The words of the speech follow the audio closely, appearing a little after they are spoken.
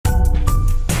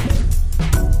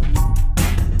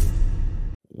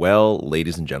Well,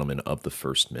 ladies and gentlemen of the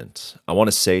First Mint, I want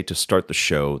to say to start the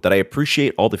show that I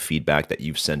appreciate all the feedback that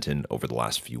you've sent in over the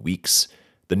last few weeks.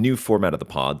 The new format of the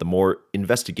pod, the more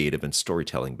investigative and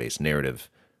storytelling based narrative,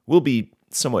 will be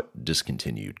somewhat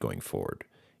discontinued going forward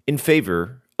in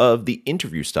favor of the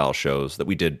interview style shows that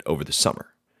we did over the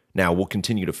summer. Now, we'll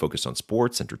continue to focus on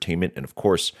sports, entertainment, and of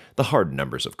course, the hard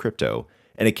numbers of crypto.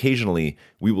 And occasionally,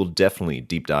 we will definitely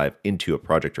deep dive into a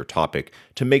project or topic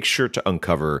to make sure to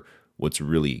uncover what's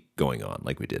really going on,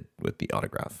 like we did with the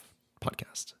Autograph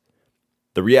podcast.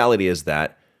 The reality is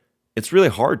that it's really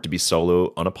hard to be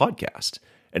solo on a podcast,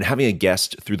 and having a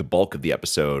guest through the bulk of the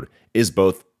episode is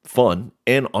both fun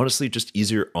and honestly just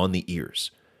easier on the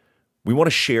ears. We want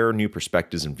to share new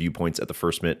perspectives and viewpoints at the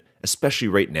First Mint, especially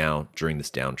right now during this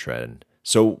downtrend.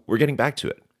 So we're getting back to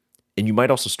it. And you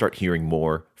might also start hearing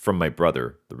more from my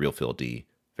brother, the real Phil D,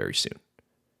 very soon.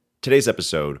 Today's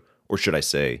episode, or should I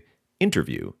say,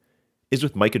 interview, is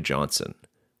with Micah Johnson,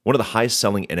 one of the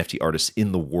highest-selling NFT artists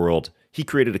in the world. He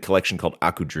created a collection called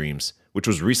Aku Dreams, which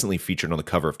was recently featured on the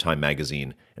cover of Time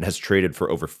magazine and has traded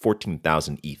for over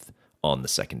 14,000 ETH on the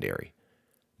secondary.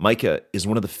 Micah is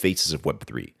one of the faces of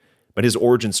Web3, but his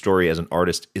origin story as an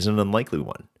artist is an unlikely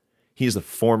one. He is a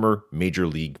former Major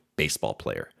League Baseball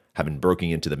player, having broken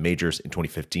into the majors in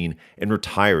 2015 and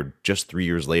retired just 3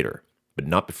 years later, but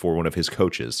not before one of his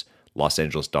coaches, Los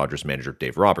Angeles Dodgers manager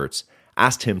Dave Roberts,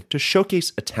 asked him to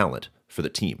showcase a talent for the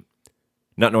team.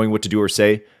 Not knowing what to do or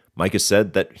say, Micah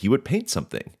said that he would paint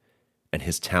something, and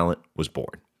his talent was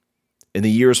born. In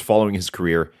the years following his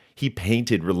career, he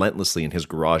painted relentlessly in his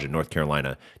garage in North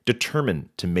Carolina, determined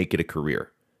to make it a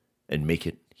career, and make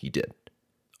it he did.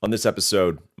 On this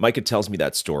episode, Micah tells me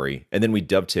that story, and then we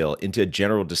dovetail into a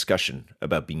general discussion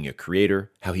about being a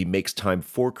creator, how he makes time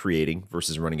for creating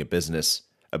versus running a business,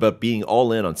 about being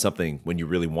all in on something when you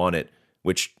really want it,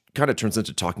 which kind of turns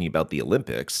into talking about the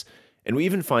Olympics, and we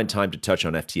even find time to touch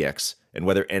on FTX and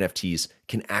whether NFTs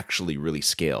can actually really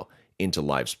scale into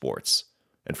live sports.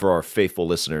 And for our faithful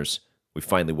listeners, we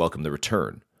finally welcome the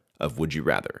return of Would You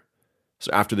Rather.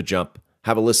 So after the jump,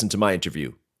 have a listen to my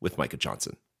interview with Micah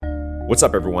Johnson. What's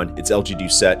up, everyone? It's LG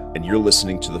Doucette, and you're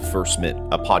listening to The First Mint,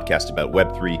 a podcast about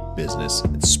Web3, business,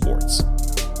 and sports.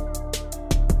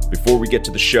 Before we get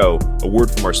to the show, a word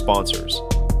from our sponsors.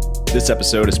 This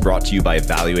episode is brought to you by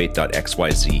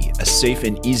Evaluate.xyz, a safe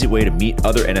and easy way to meet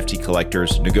other NFT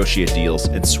collectors, negotiate deals,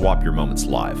 and swap your moments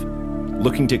live.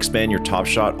 Looking to expand your Top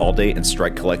Shot, All Day, and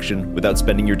Strike collection without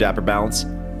spending your Dapper balance?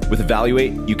 With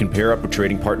Evaluate, you can pair up with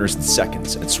trading partners in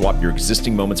seconds and swap your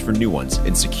existing moments for new ones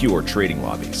in secure trading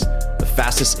lobbies. The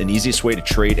fastest and easiest way to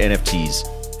trade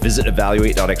NFTs. Visit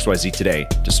Evaluate.xyz today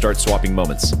to start swapping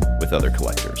moments with other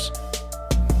collectors.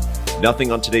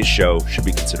 Nothing on today's show should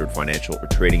be considered financial or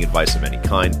trading advice of any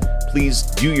kind. Please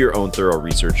do your own thorough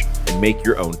research and make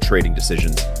your own trading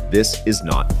decisions. This is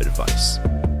not advice.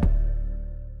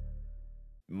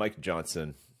 Mike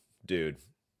Johnson, dude,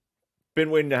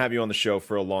 been waiting to have you on the show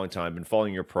for a long time, been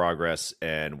following your progress,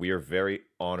 and we are very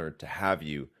honored to have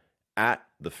you at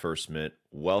the First Mint.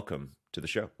 Welcome to the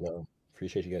show. Well,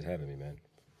 appreciate you guys having me, man.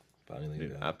 Finally,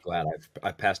 Dude, I'm glad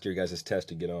I passed your guys' test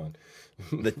to get on.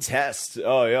 The test?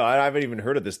 Oh, yeah. I haven't even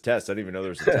heard of this test. I didn't even know there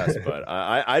was a test, but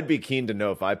I'd be keen to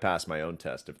know if I pass my own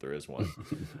test, if there is one.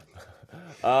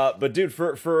 But dude,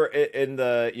 for in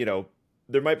the,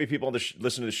 there might be people on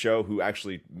listen to the show who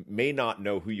actually may not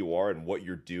know who you are and what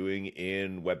you're doing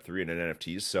in Web3 and in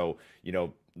NFTs. So,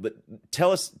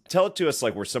 tell it to us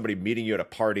like we're somebody meeting you at a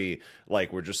party.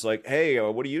 Like we're just like, hey,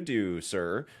 what do you do,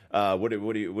 sir? What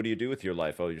do you do with your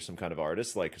life? Oh, you're some kind of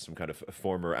artist, like some kind of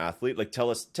former athlete. Like tell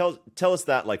us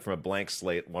that like from a blank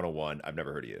slate 101. I've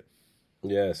never heard of you.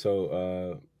 Yeah,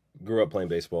 so grew up playing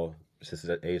baseball since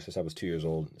I was 2 years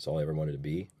old. That's all I ever wanted to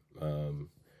be.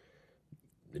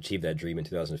 Achieved that dream in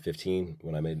 2015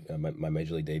 when I made my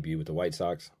major league debut with the White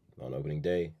Sox on opening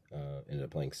day. Ended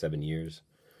up playing 7 years.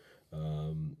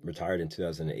 Retired in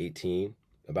 2018.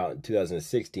 About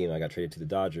 2016, I got traded to the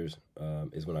Dodgers.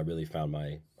 Is when I really found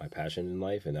my passion in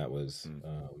life, and that was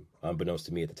unbeknownst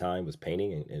to me at the time was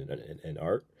painting and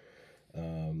art.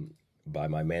 By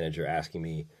my manager asking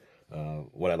me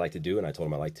what I'd like to do, and I told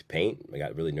him I like to paint. I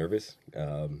got really nervous,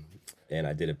 and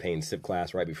I did a paint sip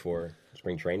class right before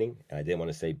spring training, and I didn't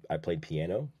want to say I played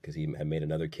piano because he had made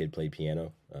another kid play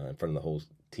piano in front of the whole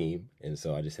team, and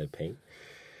so I just said paint.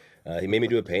 He made me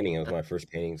do a painting. It was one of my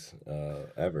first paintings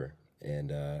ever, and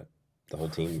the whole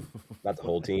team, not the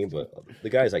whole team, but the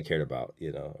guys I cared about,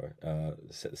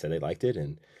 said they liked it,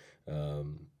 and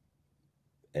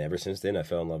ever since then I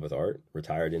fell in love with art.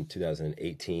 Retired in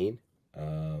 2018,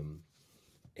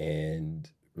 and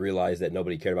realized that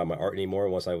nobody cared about my art anymore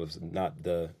once I was not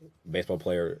the baseball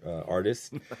player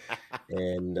artist,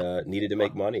 and needed to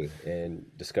make money, and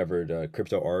discovered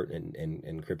crypto art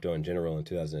and crypto in general in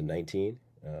 2019.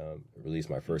 Released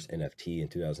my first NFT in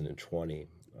 2020.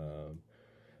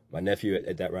 My nephew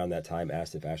at that around that time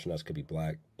asked if astronauts could be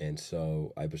black, and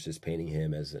so I was just painting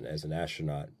him as an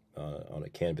astronaut on a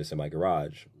canvas in my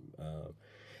garage.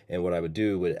 And what I would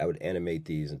do, I would animate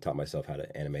these and taught myself how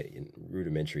to animate in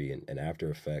rudimentary and After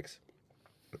Effects,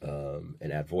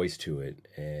 and add voice to it,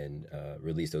 and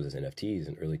release those as NFTs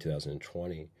in early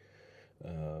 2020.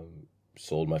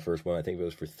 Sold my first one. I think it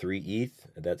was for 3 ETH.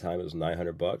 At that time, it was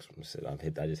 $900. I said, I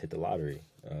just hit the lottery,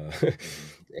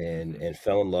 and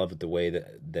fell in love with the way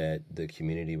that the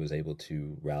community was able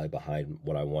to rally behind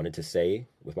what I wanted to say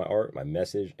with my art, my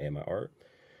message, and my art.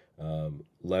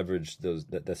 Leverage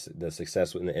the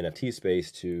success in the NFT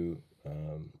space to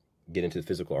get into the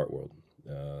physical art world.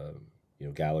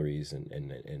 Galleries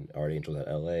and art angels at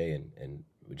LA, and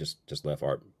we just left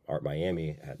art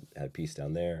Miami, had a piece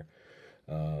down there.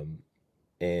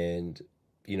 And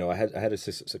I had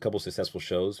a couple successful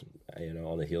shows,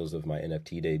 on the heels of my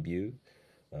NFT debut.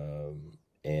 And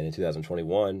in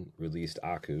 2021 released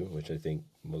Aku, which I think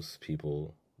most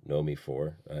people know me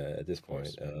for at this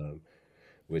point.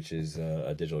 Which is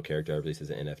a digital character I released as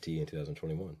an NFT in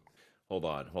 2021. Hold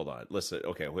on. Listen,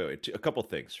 okay, wait. A couple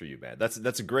things for you, man. That's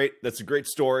a great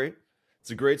story. It's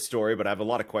a great story, but I have a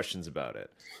lot of questions about it.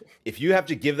 If you have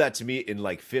to give that to me in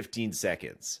like 15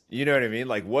 seconds, you know what I mean?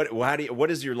 Like how do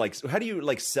you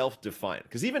like self-define?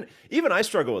 Because even I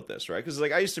struggle with this, right? Because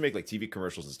like I used to make like TV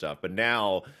commercials and stuff, but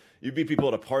now you meet people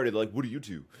at a party, they're like, what do you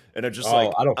do? And I'm just I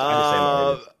don't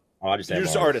understand. You're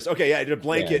just an artist. Okay, yeah, a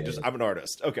blanket. Yeah. I'm an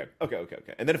artist. Okay.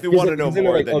 And then if they want to know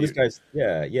more, like, then this guy's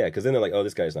because then they're like, oh,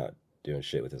 this guy's not doing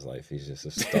shit with his life. He's just a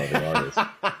starving artist,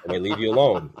 and they leave you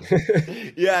alone.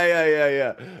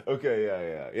 Yeah.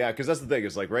 Okay, yeah. Because that's the thing.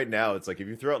 Is like right now, it's like if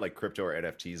you throw out like crypto or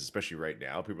NFTs, especially right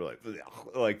now, people are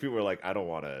like, I don't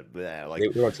want to. Like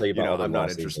they won't tell you about. I'm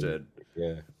not interested.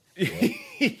 Yeah.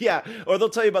 Yeah, or they'll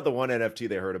tell you about the one NFT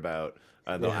they heard about,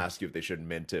 and they'll ask you if they should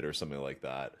mint it or something like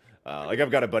that. Like I've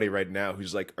got a buddy right now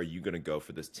who's like, are you going to go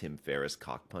for this Tim Ferriss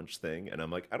cock punch thing? And I'm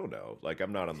like, I don't know. Like,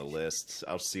 I'm not on the list.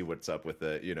 I'll see what's up with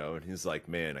it, And he's like,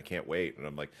 man, I can't wait. And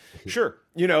I'm like, sure.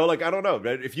 Like, I don't know.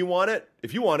 If you want it,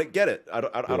 get it. I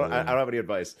don't have any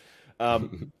advice.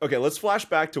 Okay, let's flash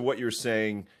back to what you're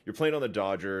saying. You're playing on the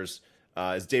Dodgers.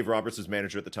 As Dave Roberts was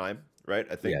manager at the time, right?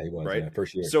 I think, yeah, he was, right? Yeah,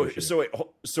 first year.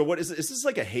 So what is this? Is this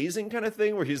like a hazing kind of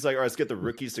thing where he's like, all right, let's get the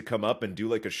rookies to come up and do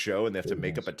like a show, and they have to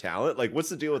make up a talent? Like, what's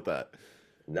the deal with that?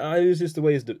 No, it was just the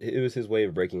way it was his way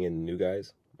of breaking in new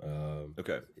guys.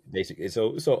 Okay. Basically,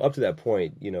 so up to that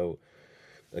point,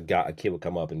 a kid would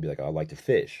come up and be like, I'd like to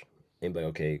fish. And be like,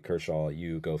 okay, Kershaw,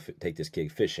 you go take this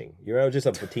kid fishing. Just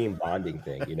a team bonding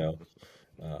thing, and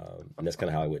that's kind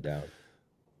of how it went down.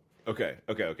 Okay.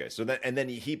 So then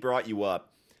he brought you up,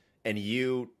 and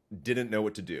you didn't know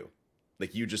what to do.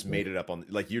 Like you just made it up on.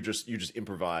 Like you just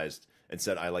improvised and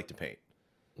said, "I like to paint."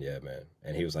 Yeah, man.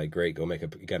 And he was like, "Great, you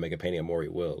gotta make a painting of Maury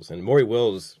Wills." And Maury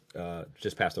Wills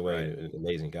just passed away. Right. An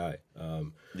amazing guy.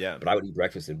 Yeah. But I would eat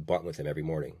breakfast and bunt with him every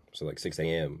morning. So like 6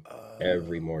 a.m.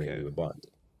 Every morning we would bunt.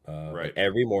 Right.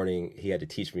 Every morning he had to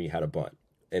teach me how to bunt.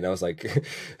 And I was like,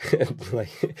 like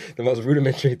the most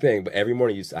rudimentary thing. But every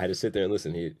morning I had to sit there and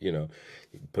listen. He,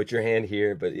 put your hand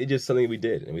here. But it's just something we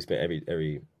did, and we spent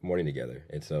every morning together.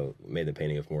 And so made the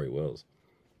painting of Maury Wills.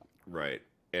 Right.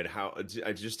 And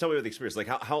just tell me about the experience. Like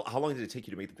how long did it take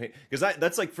you to make the paint? Because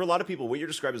that's like for a lot of people, what you're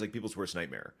describing is like people's worst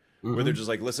nightmare, where they're just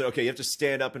like, listen, okay, you have to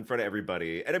stand up in front of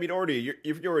everybody. And I mean, already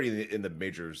you're already in the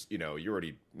majors. You're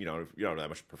already you don't have that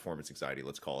much performance anxiety,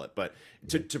 let's call it. But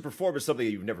to perform is something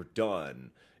that you've never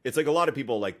done. It's like a lot of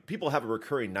people have a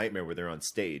recurring nightmare where they're on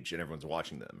stage and everyone's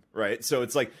watching them, right? So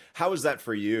it's like, how is that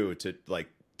for you to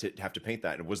have to paint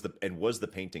that? And was the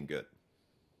painting good?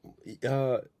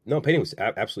 No, painting was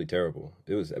absolutely terrible.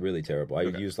 It was really terrible. I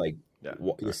used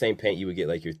the same paint you would get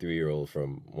like your 3-year-old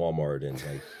from Walmart, and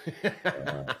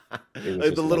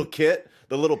like the little kit,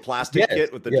 the little plastic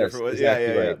kit with the different.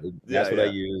 Exactly right. Yeah. That's what I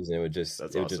used, and it would just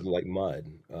awesome. Just look like mud.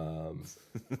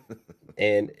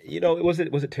 And was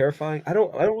it terrifying? I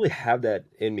don't really have that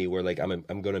in me where like I'm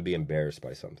going to be embarrassed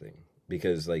by something,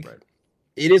 because like. Right.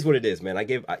 It is what it is, man.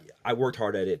 I worked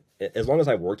hard at it. As long as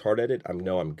I worked hard at it, I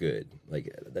know I'm good. Like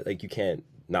you can't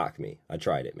knock me. I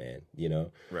tried it, man.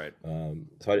 Right.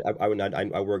 So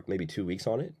I worked maybe 2 weeks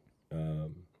on it.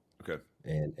 Okay.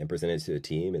 And presented it to the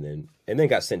team, and then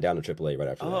got sent down to AAA right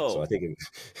after that. So I think.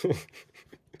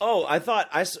 I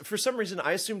thought for some reason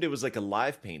I assumed it was like a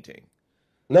live painting.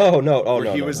 No, no, oh Where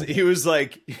no, he no, was no, he was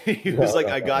like he was no, like,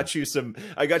 no, I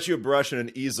got you a brush and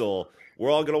an easel. We're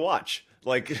all gonna watch.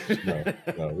 Like, no,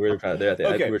 no. We were trying. We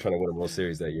okay. were trying to win a World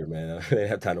Series that year, man. They didn't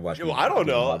have time to watch Well, me I don't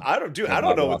get know. mobbed, I get don't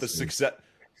mobbed know in what the Austin. success.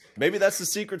 Maybe that's the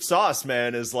secret sauce,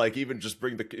 man. Is like even just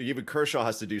bring the even Kershaw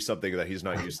has to do something that he's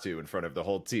not used to in front of the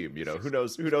whole team. You know, who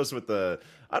knows? Who knows what the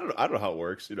I don't know how it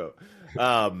works. You know,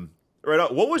 right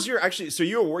on. What was your actually? So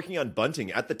you were working on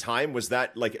bunting at the time. Was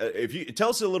that like if you tell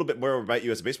us a little bit more about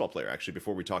you as a baseball player, actually,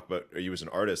 before we talk about you as an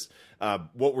artist?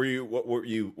 What were you? What were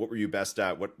you best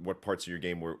at? What parts of your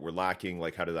game were lacking?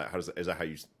 Like how did that? How does is that how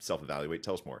you self evaluate?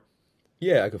 Tell us more.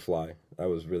 Yeah, I could fly. I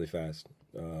was really fast.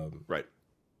 Right.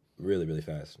 Really, really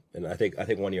fast. And I think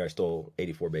one year I stole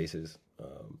 84 bases.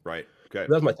 Right. Okay. That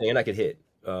was my thing, and I could hit.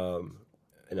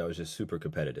 And I was just super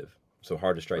competitive. So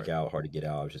hard to strike Right. out, hard to get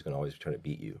out. I was just going to always try to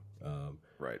beat you.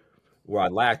 Right. Where I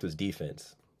lacked was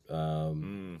defense.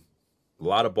 Mm. A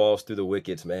lot of balls through the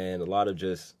wickets, man. A lot of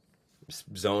just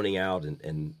zoning out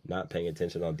and not paying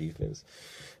attention on defense.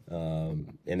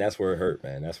 And that's where it hurt,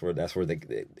 man. That's where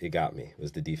it got me,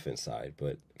 was the defense side.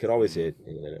 But could always hit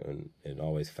and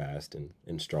always fast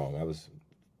and strong. I was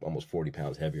almost 40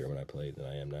 pounds heavier when I played than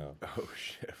I am now. Oh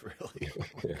shit! Really?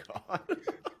 Yeah. Oh god.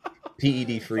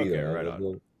 PED free Okay, though. right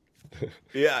on.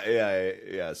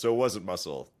 Yeah. So it wasn't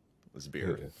muscle; it was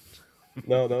beer.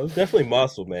 No, it's definitely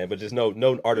muscle, man, but just no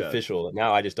Yeah. artificial.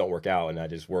 Now I just don't work out and I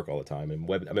just work all the time. And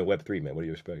I'm in Web3, man. What do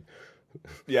you expect?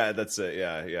 Yeah, that's it.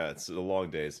 Yeah. It's the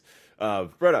long days.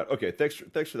 Right on. Okay, thanks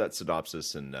for that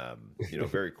synopsis, and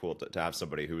very cool to have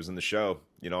somebody who was in the show,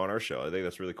 on our show. I think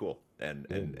that's really cool.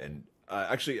 And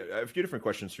actually, I have a few different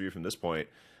questions for you from this point.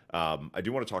 I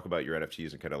do want to talk about your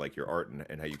NFTs and kind of like your art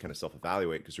and how you kind of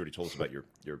self-evaluate, because you already told us about your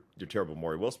terrible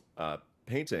Maury Wills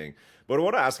painting. But I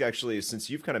want to ask, actually, since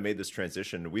you've kind of made this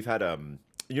transition, we've had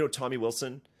Tommy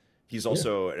Wilson. He's Yeah,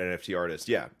 also an NFT artist.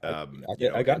 Yeah.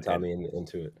 I got Tommy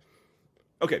into it.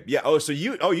 Okay, yeah. Oh, so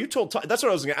you told that's what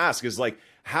I was going to ask is like,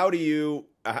 how do you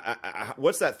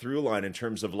what's that through line in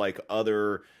terms of like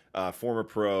other former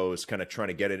pros kind of trying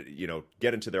to get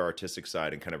into their artistic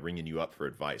side and kind of ringing you up for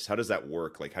advice? How does that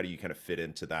work? Like, how do you kind of fit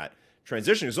into that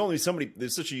transition?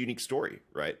 There's such a unique story,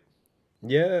 right?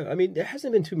 Yeah, I mean, there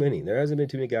hasn't been too many. There hasn't been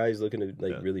too many guys looking to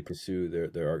like really pursue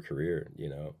their art career.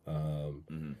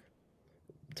 Hmm.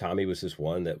 Tommy was just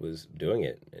one that was doing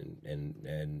it,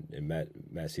 and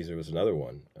Matt Caesar was another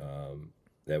one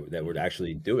that were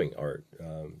actually doing art.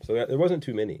 So there wasn't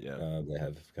too many Yeah. that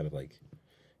have kind of like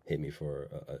hit me for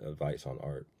advice on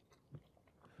art.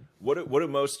 What do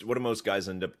most guys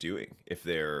end up doing if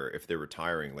they're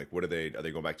retiring? Like, are they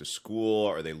going back to school?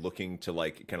 Are they looking to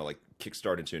like kind of like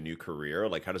kickstart into a new career?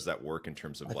 Like, how does that work in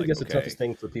terms of I like, think that's the okay, toughest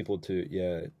thing for people to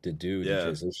do to yeah,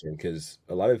 transition, because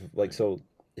a lot of like, so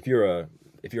if you're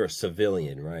a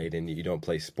civilian, right, and you don't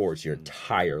play sports your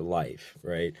entire life,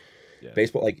 right? yeah,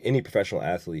 Baseball, like any professional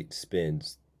athlete,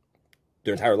 spends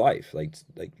their entire life.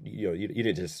 You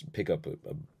didn't just pick up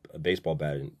a baseball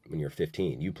bat when you're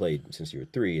 15. You played since you were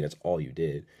 3, and that's all you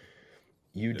did.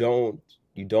 You yeah,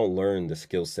 don't learn the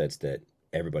skill sets that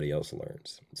everybody else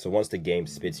learns. So once the game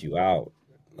spits you out,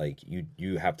 like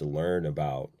you have to learn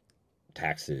about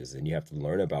taxes, and you have to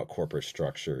learn about corporate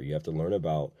structure. You have to learn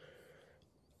about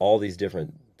all these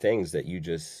different things that you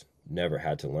just never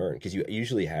had to learn, because you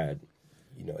usually had,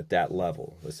 at that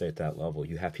level, let's say at that level,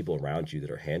 you have people around you that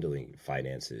are handling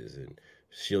finances and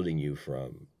shielding you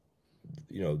from,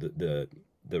 the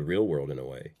real world in a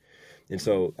way. And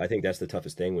so I think that's the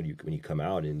toughest thing when you come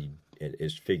out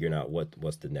is figuring out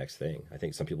what's the next thing. I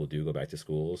think some people do go back to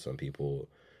school. Some people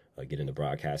get into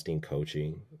broadcasting,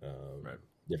 coaching, right.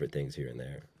 different things here and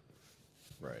there.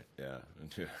 Right. Yeah.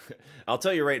 I'll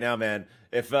tell you right now, man.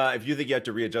 If you think you have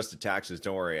to readjust to taxes,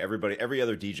 don't worry. Every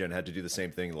other DGen had to do the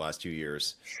same thing the last 2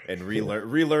 years and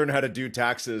relearn how to do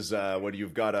taxes when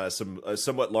you've got some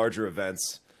somewhat larger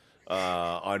events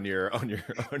on your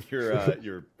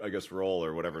I guess roll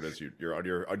or whatever it is you're on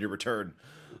your return.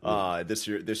 This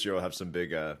year will have some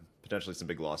big potentially some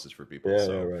big losses for people. Yeah,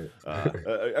 So right.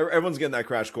 everyone's getting that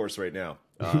crash course right now,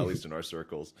 at least in our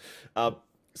circles.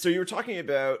 So you were talking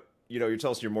about. You're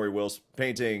telling us your Maury Wills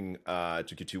painting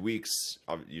took you 2 weeks.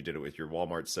 You did it with your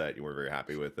Walmart set. You weren't very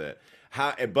happy with it.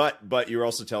 But you're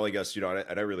also telling us, and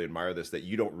I really admire this, that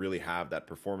you don't really have that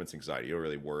performance anxiety. You don't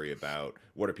really worry about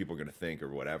what are people going to think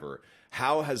or whatever.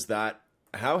 How has that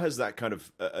kind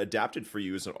of adapted for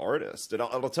you as an artist? And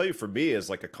I'll tell you, for me as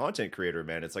like a content creator,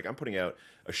 man, it's like I'm putting out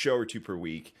a show or two per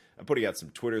week. I'm putting out some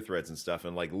Twitter threads and stuff,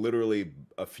 and like literally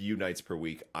a few nights per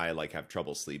week, I like have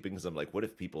trouble sleeping because I'm like, what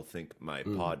if people think my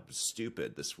pod was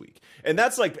stupid this week? And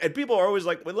that's like, and people are always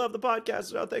like, we love the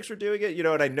podcast. Oh, thanks for doing it. You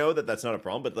know, and I know that that's not a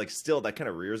problem, but like still that kind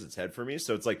of rears its head for me.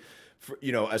 So it's like,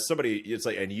 you know, as somebody, it's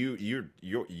like, and you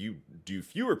do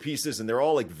fewer pieces, and they're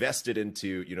all like vested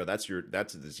into, you know, that's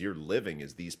your living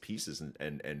is these pieces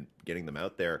and getting them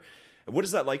out there. What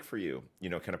is that like for you? You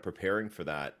know, kind of preparing for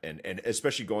that, and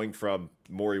especially going from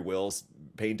Maury Wills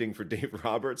painting for Dave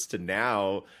Roberts to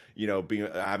now, you know,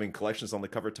 having collections on the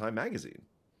cover of Time magazine.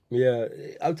 Yeah,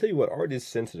 I'll tell you what, art is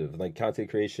sensitive. Like content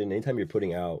creation, anytime you're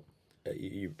putting out,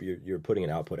 you're putting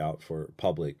an output out for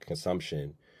public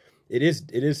consumption. It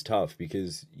is tough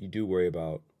because you do worry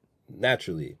about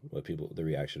naturally the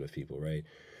reaction of people, right?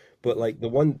 But like the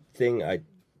one thing I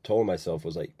told myself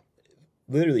was like,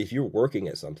 literally, if you're working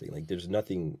at something, like there's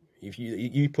nothing. If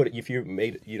you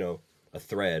made, you know, a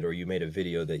thread or you made a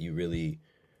video that you really,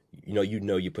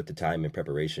 you put the time and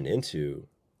preparation into,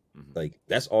 like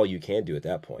that's all you can do at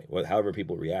that point. However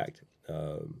people react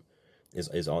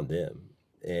is on them.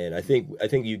 And I think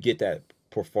you get that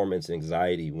performance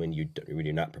anxiety when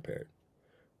you're not prepared.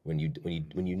 When you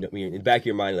in the back of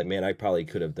your mind, like, man, I probably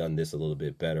could have done this a little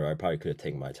bit better. I probably could have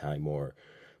taken my time more.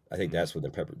 I think that's when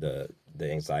the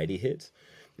anxiety hits.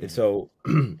 And so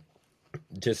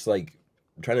just like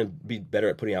trying to be better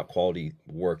at putting out quality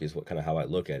work is what kind of how I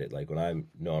look at it. Like when I'm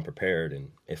prepared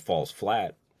and it falls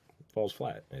flat,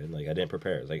 and like I didn't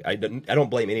prepare. It's like I don't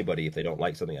blame anybody if they don't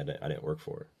like something I didn't work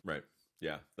for. Right.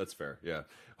 Yeah, that's fair. Yeah.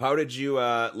 How did you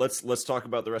let's talk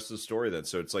about the rest of the story then.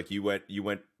 So it's like you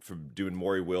went from doing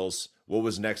Maury Wills. What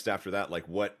was next after that? Like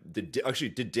what did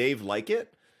Dave like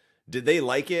it? Did they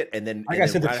like it? And then I got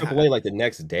sent to AAA like the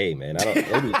next day, man. I don't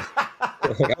maybe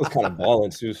like I was kind of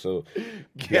balling too, so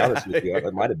to be honest with you,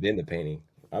 it might have been the painting.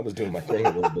 I was doing my thing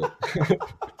a little bit.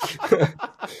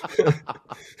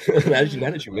 now that you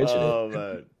mention it.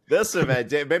 Man. Listen, man,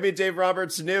 maybe Dave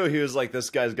Roberts knew. He was like, this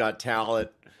guy's got talent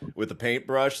with a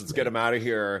paintbrush. Let's get him out of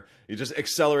here. You just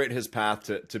accelerate his path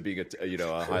to being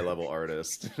a high level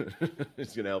artist.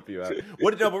 He's gonna help you out.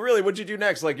 But really, what'd you do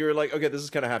next? Like you were like, okay, this is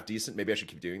kind of half decent. Maybe I should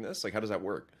keep doing this. Like, how does that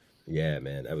work? Yeah,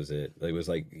 man, that was it. Like, it was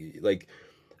like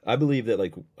I believe that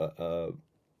like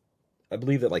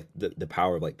the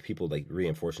power of like people like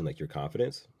reinforcing like your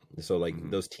confidence. So like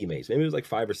those teammates, maybe it was like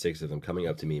 5 or 6 of them coming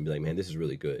up to me and be like, man, this is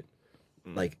really good.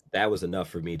 Like that was enough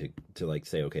for me to like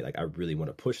say, okay, like I really want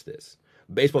to push this.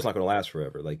 Baseball's not going to last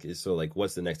forever. Like, so like,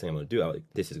 what's the next thing I'm going to do?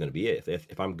 This is going to be it.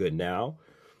 If I'm good now,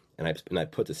 and I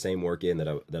put the same work in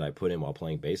that I put in while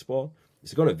playing baseball,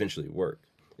 it's going to eventually work.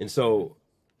 And so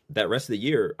that rest of the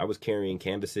year, I was carrying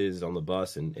canvases on the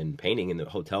bus and painting in the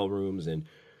hotel rooms. And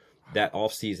that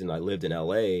off season, I lived in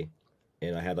LA,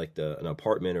 and I had like an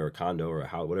apartment or a condo or a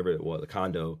house, whatever it was, a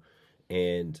condo.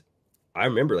 And I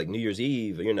remember like New Year's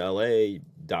Eve, you're in LA,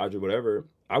 Dodge or whatever.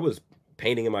 I was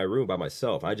painting in my room by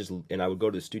myself. I would go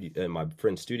to the studio, my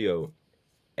friend's studio,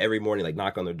 every morning, like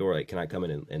knock on their door, like, can I come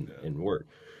in and work?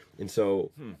 And so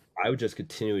I would just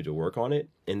continue to work on it.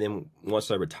 And then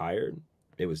once I retired,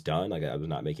 it was done. Like I was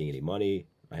not making any money.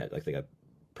 I think I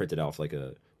printed off like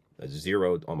a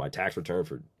 0 on my tax return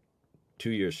for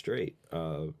 2 years straight,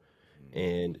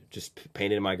 and just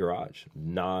painted in my garage,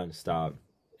 nonstop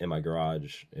in my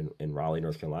garage in Raleigh,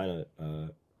 North Carolina,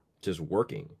 just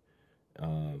working.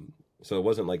 So it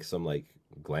wasn't like some like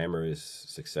glamorous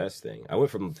success thing. I went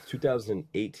from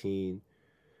 2018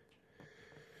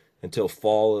 until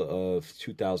fall of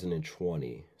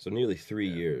 2020. So nearly 3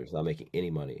 years not making any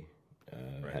money.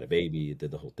 Had a baby, did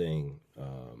the whole thing.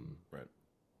 Right.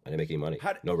 I didn't make any money.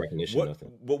 No recognition,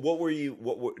 nothing. But what were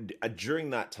you, during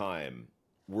that time,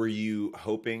 were you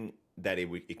hoping that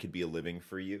it could be a living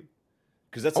for you?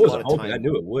 Because that's a lot of time. I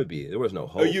knew it would be. There was no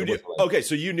hope. Oh, you knew? Okay,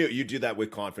 so you knew you do that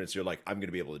with confidence. You're like, I'm going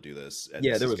to be able to do this. And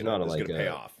yeah, there was not going to pay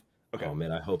off. Okay. Oh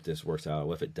man, I hope this works out.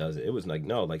 What if it doesn't? It was like,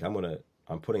 no, like I'm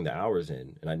putting the hours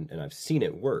in, and I've seen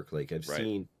it work. Like I've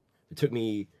seen. It took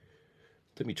me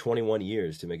 21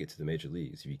 years to make it to the major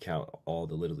leagues. If you count all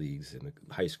the little leagues and the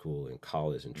high school and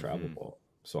college and travel ball.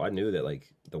 So I knew that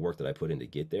like the work that I put in to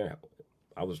get there,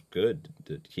 I was good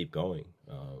to keep going.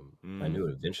 I knew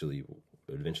it eventually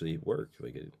work.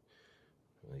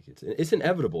 It's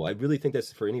inevitable. I really think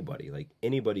that's for anybody. Like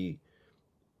anybody,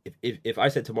 if I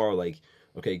said tomorrow, like,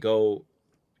 okay, go,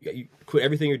 you quit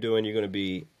everything you're doing, you're going to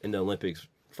be in the Olympics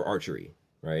for archery,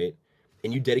 right?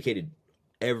 And you dedicated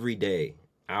every day,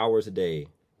 hours a day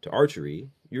to archery,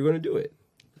 you're going to do it.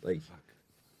 Like,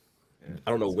 yeah,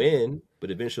 I don't know when,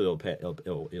 but eventually it'll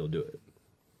do it.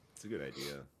 It's a good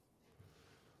idea.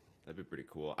 That'd be pretty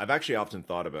cool. I've actually often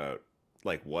thought about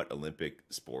like what Olympic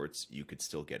sports you could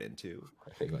still get into.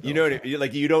 I think about that You all the know, time.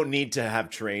 like you don't need to have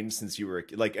trained since you were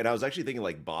like. And I was actually thinking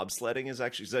like bobsledding is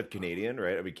actually because I'm Canadian,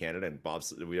 right? I mean Canada and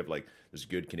we have like there's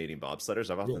good Canadian bobsledders.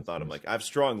 I've Yeah, often of thought I'm course. like I have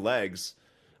strong legs.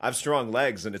 I have strong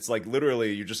legs, and it's like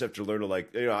literally you just have to learn to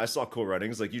like I saw Cool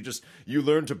Runnings like you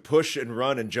learn to push and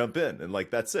run and jump in and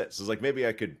like that's it. So it's like maybe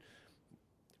I could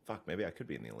maybe I could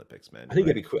be in the Olympics, man. I You're think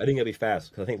that'd right. be cool. I think that'd be fast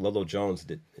because I think Lolo Jones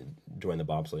did join the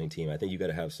bobsledding team. I think you got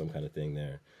to have some kind of thing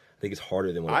there. I think it's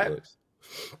harder than what it I looks.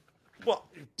 Well,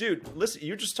 dude, listen,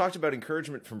 you just talked about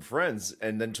encouragement from friends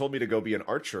and then told me to go be an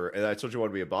archer and I told you I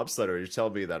want to be a bobsledder. You're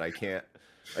telling me that I can't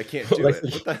do Like,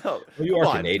 it. What the hell? well, you Come are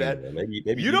on, Canadian, man. man.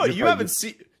 Maybe You don't you're probably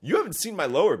you haven't seen my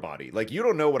lower body. Like you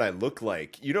don't know what I look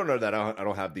like. You don't know that I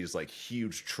don't have these like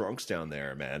huge trunks down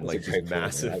there, man. that's a Like just great point, man. I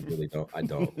massive. really don't. I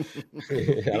don't.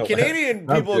 I don't Canadian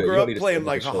I'm people good. You grow don't up need to playing stand on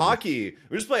my like shoulders. hockey.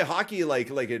 We just play hockey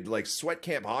like sweat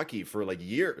camp hockey for like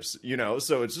years, you know?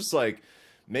 So it's just like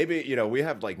maybe, we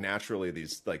have like naturally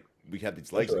these like we have these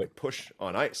That's legs that right. could push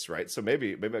on ice, right? So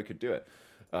maybe I could do it.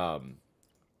 Um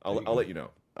There you I'll go. let you know.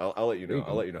 I'll let you There know. you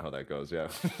I'll go. let you know how that goes. Yeah.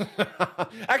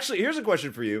 Actually, here's a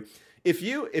question for you.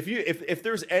 If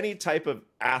there's any type of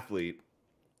athlete,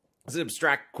 it's an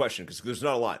abstract question because there's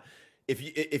not a lot.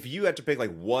 If you had to pick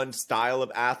like one style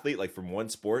of athlete, like from one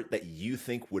sport that you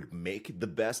think would make the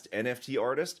best NFT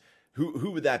artist,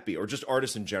 who would that be? Or just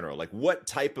artists in general? Like what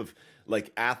type of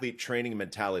like athlete training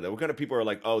mentality? Like what kind of people are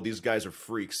like, oh, these guys are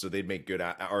freaks, so they'd make good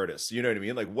artists. You know what I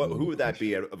mean? Like Oh, who good would that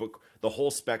be question. the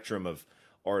whole spectrum of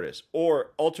artists?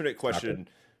 Or alternate Soccer. question,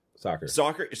 Soccer.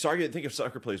 soccer. Think of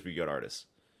soccer players be good artists.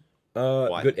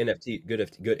 Why? Good NFT. Good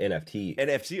NFT.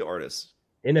 NFT artists.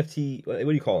 NFT. What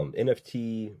do you call them?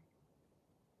 NFT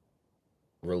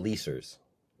releasers.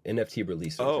 NFT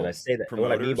releasers. And I Oh, say that. And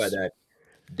what I mean by promoters.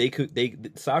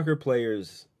 that, soccer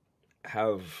players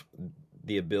have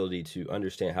the ability to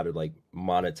understand how to like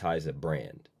monetize a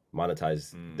brand,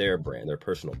 monetize Mm, their brand, their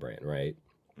personal brand, right?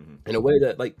 hmm. In a way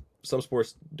that like some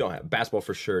sports don't have. Basketball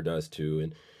for sure does too,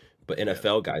 and but Yeah.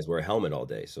 NFL guys wear a helmet all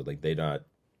day, so like you You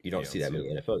don't see don't that see many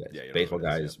them. NFL guys. Yeah, you don't know Baseball who it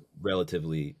is. Yeah. guys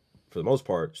relatively, for the most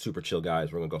part, super chill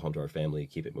guys. We're gonna go home to our family,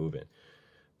 keep it moving.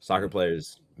 Soccer Mm,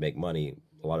 players make money,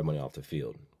 a lot of money off the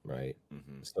field, right?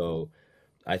 hmm. So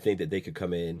I think that they could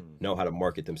come in, Mm, know how to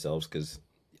market themselves, because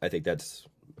I think that's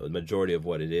the majority of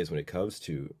what it is when it comes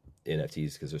to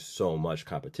NFTs, because there's so much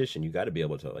competition. You got to be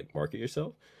able to like market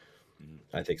yourself. hmm.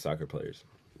 I think soccer players.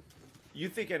 You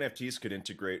think NFTs could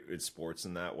integrate with sports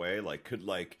in that way? Like, could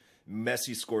like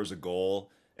Messi scores a goal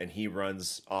and he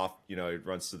runs off, he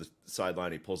runs to the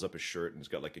sideline, he pulls up his shirt and he's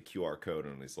got like a QR code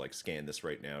and he's like, scan this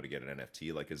right now to get an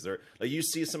NFT. Like, is there like you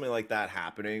see something like that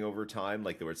happening over time,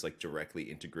 like where it's like directly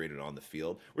integrated on the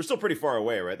field? We're still pretty far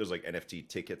away, right? There's like NFT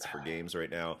tickets for games right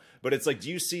now, but it's like, do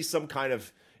you see some kind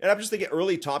of and I'm just thinking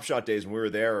early Top Shot days when we were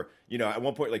there, at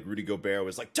one point like Rudy Gobert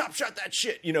was like, Top Shot that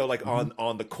shit, like Mhm.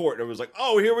 on the court. And it was like,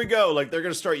 oh, here we go. Like they're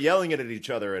gonna start yelling it at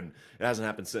each other, and it hasn't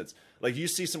happened since. Like, do you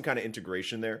see some kind of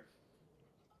integration there?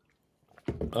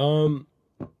 Um,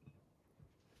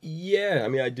 yeah, I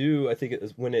mean, I do. I think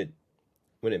it's when it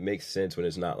makes sense, when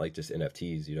it's not like just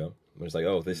NFTs, when it's like,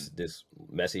 oh, Mm, this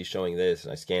Messi showing this,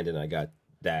 and I scanned it and I got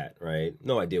that, right?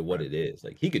 No idea what right, it is.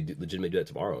 Like he could legitimately do that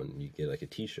tomorrow, and you get like a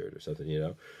T-shirt or something.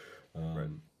 right.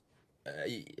 Um,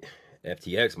 I-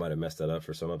 FTX might have messed that up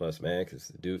for some of us, man, because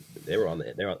dude, they were on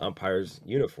umpires'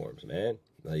 uniforms, man.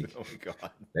 Like Oh my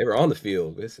god. they were on the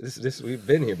field. This we've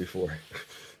been here before.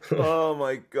 Oh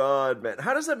my god, man!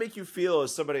 How does that make you feel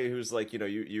as somebody who's like,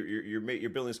 you're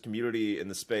building this community in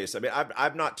the space? I mean,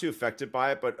 I'm not too affected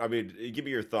by it, but I mean, give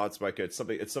me your thoughts, Micah. It's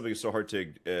something so hard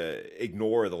to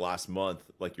ignore the last month.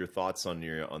 Like your thoughts on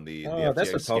the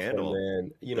That's a FTX tough one, scandal.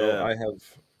 man. Yeah. I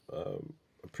have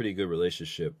a pretty good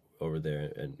relationship over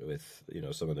there and with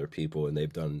some of their people, and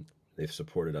they've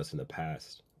supported us in the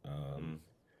past, Mm,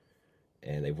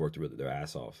 and they've worked their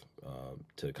ass off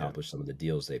to yeah. accomplish some of the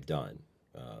deals they've done,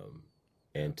 um,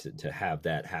 Yeah. and to have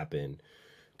that happen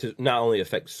to not only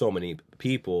affect so many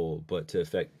people, but to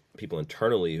affect people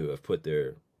internally who have put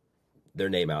their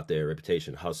name out there,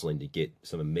 reputation, hustling to get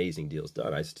some amazing deals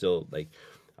done.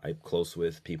 I'm close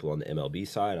with people on the MLB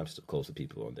side. I'm still close with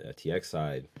people on the FTX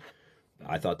side.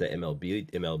 I Mm, thought the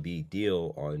MLB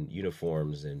deal on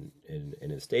uniforms and in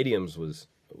stadiums was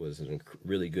a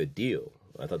really good deal.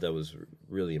 I thought that was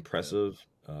really yeah. impressive,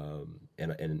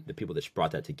 and the people that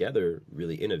brought that together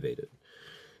really innovative.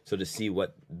 So to see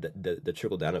what the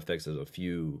trickle down effects of a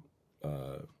few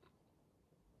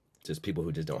just people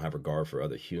who just don't have regard for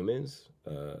other humans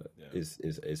Yeah.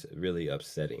 is really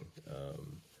upsetting,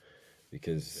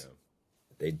 because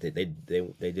Yeah.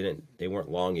 they weren't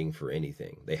longing for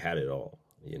anything. They had it all.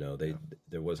 You know,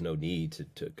 there was no need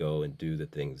to go and do the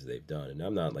things they've done. And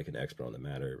I'm not like an expert on the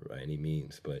matter by any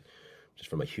means, but just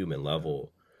from a human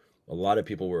level, a lot of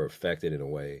people were affected in a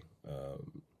way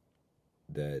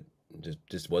that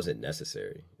just wasn't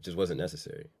necessary. It just wasn't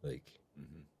necessary. Like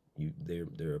you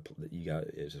got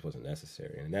it just wasn't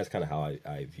necessary, and that's kind of how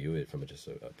I view it from just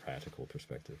a practical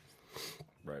perspective.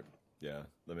 Right. Yeah,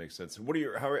 that makes sense. What are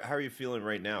your how are you feeling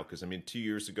right now? Because I mean, 2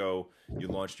 years ago you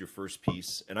launched your first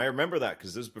piece, and I remember that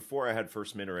because this was before I had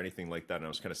First Mint or anything like that, and I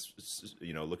was kind of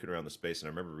looking around the space, and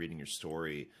I remember reading your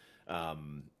story,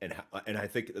 and I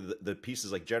think the piece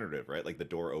is like generative, right? Like the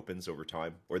door opens over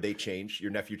time, or they change. Your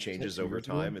nephew changes over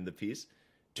time in the piece.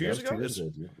 2 years ago, 2 years ago,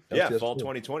 dude. Yeah, fall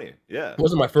 2020. Yeah, it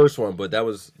wasn't my first one, but that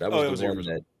was it the was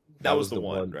one that was the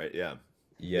one, right? Yeah,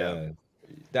 yeah.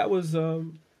 That was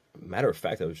matter of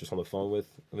fact, I was just on the phone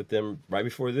with them right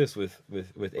before this with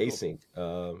Async.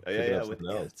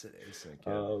 It's an Async.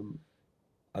 Yeah.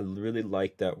 I really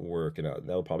like that work, and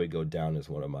that'll probably go down as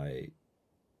one of my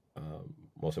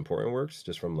most important works,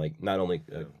 just from like not only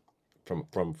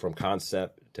from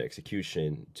concept to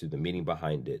execution to the meaning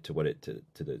behind it to what it to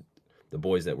the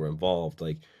boys that were involved,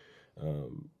 like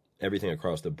everything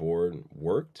across the board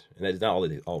worked, and that is not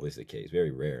always the case.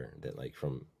 Very rare that like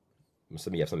from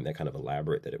some you have something that kind of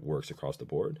elaborate that it works across the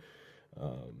board.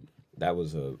 That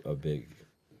was a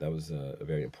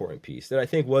very important piece that I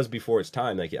think was before its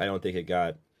time. Like I don't think it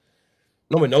got.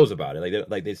 No one knows about it.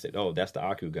 Like they said, oh, that's the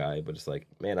Aku guy, but it's like,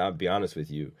 man, I'll be honest with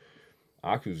you,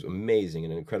 Aku's amazing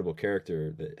and an incredible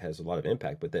character that has a lot of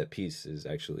impact, but that piece is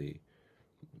actually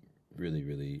really,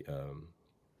 really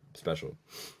special.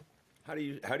 How do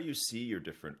you see your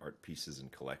different art pieces and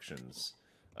collections?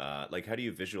 Like, how do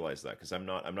you visualize that? Because I'm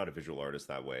not a visual artist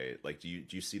that way. Like, do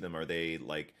you see them? Are they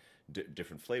like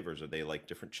different flavors? Are they like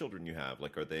different children you have?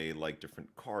 Like, are they like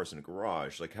different cars in a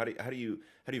garage? Like, how do you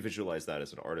visualize that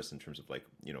as an artist in terms of like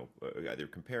either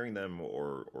comparing them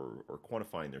or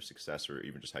quantifying their success or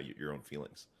even just how your own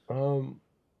feelings?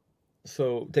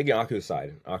 So taking Aku's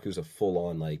side, Aku's a full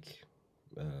on like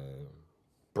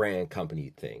brand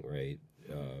company thing, right?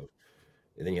 And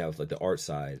then you have like the art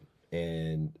side,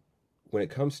 and when it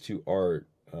comes to art,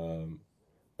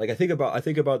 like I think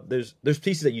about there's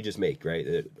pieces that you just make, right?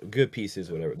 Good pieces,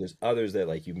 whatever. There's others that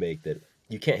like you make that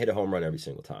you can't hit a home run every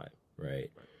single time, right?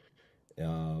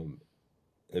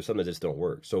 There's some that just don't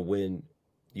work. So when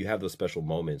you have those special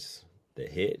moments that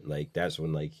hit, like that's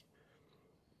when like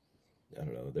I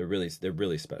don't know, they're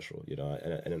really special, you know.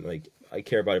 And like I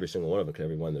care about every single one of them because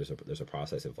every one there's a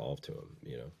process involved to them,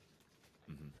 you know.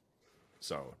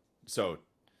 So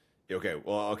okay,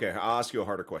 well, okay. I'll ask you a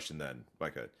harder question then,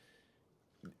 Micah.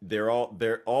 They're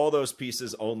all those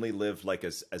pieces only live like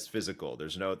as physical.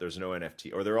 There's no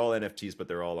NFT, or they're all NFTs, but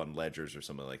they're all on ledgers or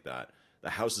something like that.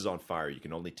 The house is on fire. You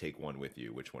can only take one with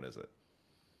you. Which one is it?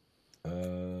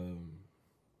 I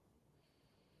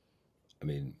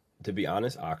mean, to be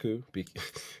honest, Aku.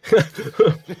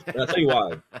 I'll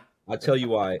tell you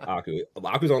why. Aku.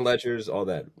 Aku's on ledgers, all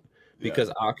that, because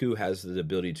Aku has the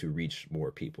ability to reach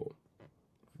more people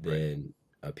than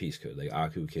a piece could. Like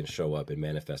Aku can show up and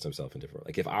manifest himself in different.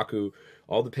 Like if Aku,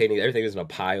 all the painting, everything is in a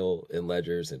pile in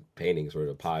ledgers and paintings were in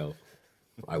a pile.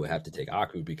 I would have to take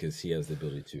Aku because he has the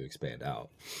ability to expand out.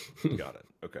 Got it.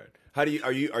 Okay. How do you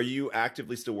are you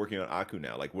actively still working on Aku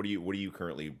now? Like what are you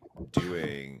currently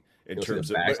doing in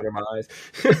terms of my eyes?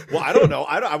 Well, I don't know.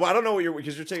 I don't know what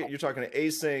because you're talking to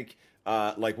Async.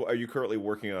 Like, are you currently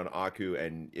working on Aku?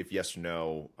 And if yes or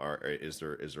no, is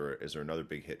there another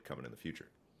big hit coming in the future?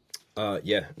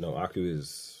 Yeah, no, Aku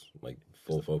is like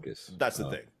full focus. That's the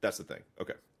thing. That's the thing.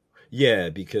 Okay. Yeah,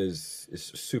 because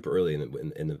it's super early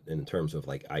in terms of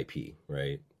like IP,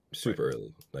 right? Super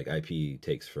early. Like IP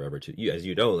takes forever as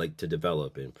you know, like to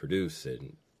develop and produce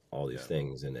and all these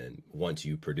things, and then once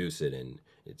you produce it and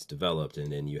it's developed,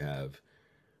 and then you have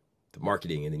the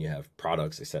marketing, and then you have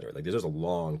products, etc. Like there's a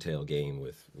long tail game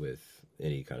with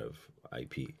any kind of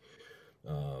IP.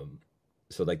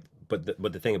 So like, but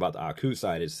the thing about the Aku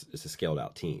side is it's a scaled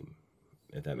out team,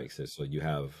 if that makes sense. So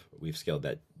we've scaled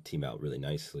that team out really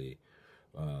nicely,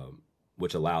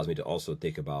 which allows me to also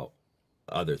think about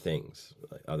other things,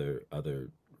 like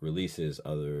other releases,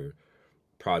 other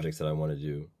projects that I want to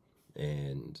do,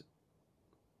 and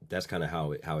that's kind of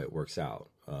how it works out.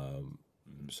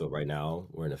 So right now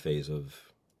we're in a phase of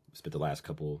spent the last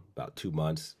about 2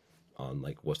 months on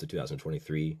like what's the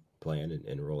 2023 plan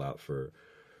and roll out for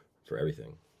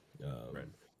everything.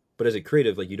 But as a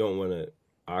creative, like you don't want to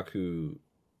Aku.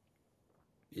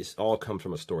 It's all comes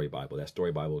from a story Bible. That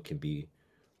story Bible can be,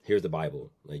 here's the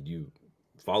Bible. Like you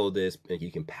follow this, and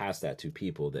you can pass that to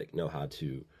people that know how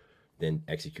to then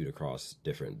execute across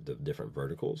the different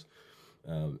verticals.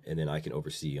 And then I can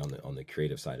oversee on the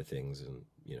creative side of things, and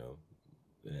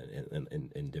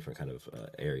and different kind of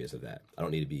areas of that. I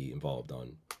don't need to be involved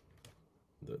on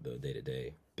the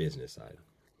day-to-day business side.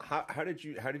 How did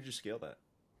you scale that?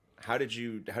 How did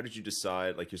you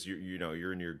decide, like, 'cause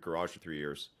you're in your garage for 3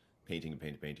 years, painting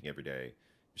and painting every day.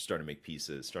 You're starting to make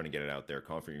pieces, starting to get it out there,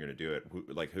 confident you're going to do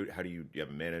it. How do you have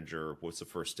a manager? What's the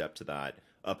first step to that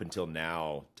up until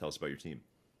now? Tell us about your team.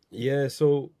 Yeah,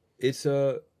 so it's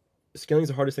scaling is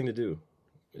the hardest thing to do.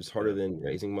 It's harder Yeah. than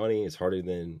raising money. It's harder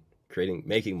than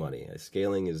making money.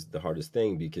 Scaling is the hardest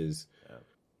thing because Yeah.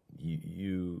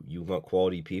 you want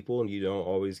quality people, and you don't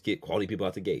always get quality people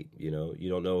out the gate. You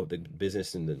don't know if the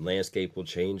business and the landscape will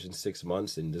change in 6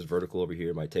 months, and this vertical over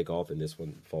here might take off and this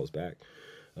one falls back.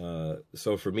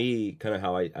 So for me, kind of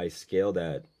how I scale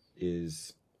that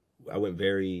is I went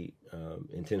very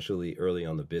intentionally early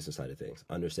on the business side of things,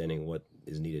 understanding what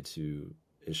is needed to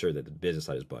ensure that the business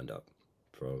side is buttoned up,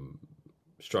 from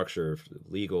structure,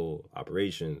 legal,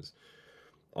 operations.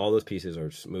 All those pieces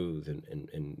are smooth,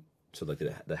 and so like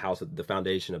the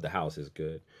foundation of the house is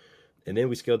good. And then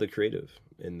we scaled the creative.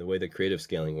 And the way the creative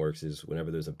scaling works is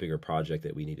whenever there's a bigger project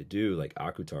that we need to do, like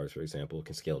Akutars, for example,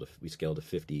 we scale to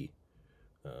 50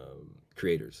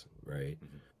 creators, right?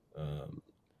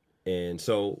 And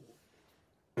so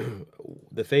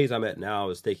the phase I'm at now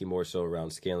is thinking more so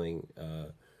around scaling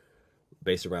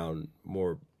based around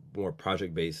more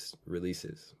project-based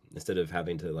releases, instead of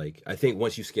having to, like, I think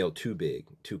once you scale too big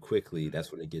too quickly,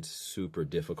 that's when it gets super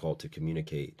difficult to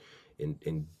communicate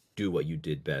and do what you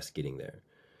did best getting there.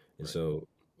 And so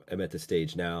I'm at the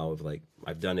stage now of, like,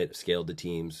 I've done it, scaled the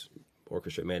teams,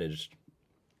 orchestrate, managed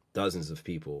dozens of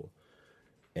people,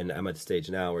 and I'm at the stage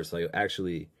now where it's like,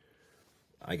 actually,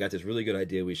 I got this really good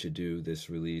idea. We should do this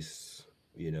release,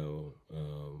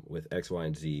 with X, Y,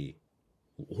 and Z.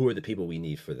 Who are the people we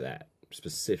need for that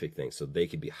specific thing, so they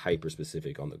could be hyper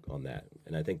specific on that?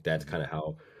 And I think that's kind of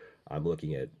how I'm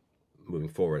looking at moving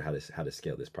forward, how to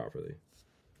scale this properly.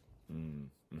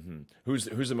 Who's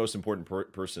the most important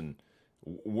person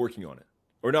working on it,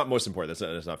 or not most important?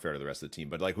 That's not fair to the rest of the team.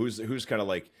 But like, who's kind of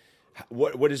like,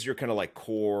 what is your kind of like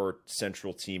core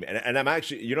central team? And I'm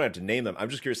actually, you don't have to name them. I'm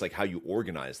just curious, like, how you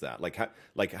organize that. Like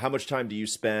how much time do you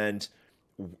spend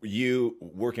you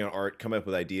working on art, coming up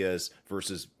with ideas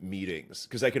versus meetings?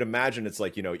 Because I could imagine it's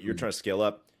like, you're trying to scale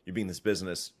up, you're being this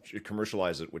business, you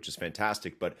commercialize it, which is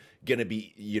fantastic, but you're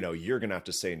gonna have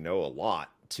to say no a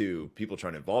lot to people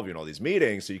trying to involve you in all these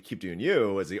meetings. So you keep doing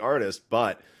you as the artist,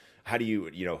 but how do you,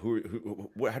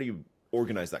 how do you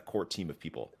organize that core team of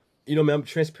people? Man,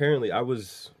 transparently, it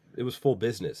was full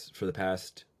business for the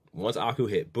past, once Aku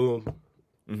hit, boom.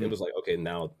 It was like, okay,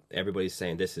 now everybody's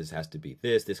saying has to be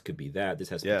this could be that, this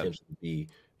has potential to be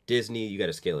Disney, you got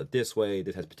to scale it this way,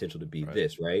 this has potential to be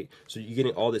this, right? So you're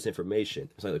getting all this information.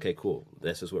 It's like, okay, cool,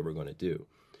 this is what we're going to do.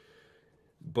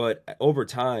 But over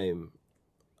time,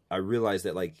 I realized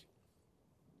that, like,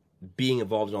 being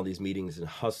involved in all these meetings and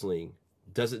hustling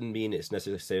doesn't mean it's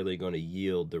necessarily going to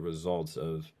yield the results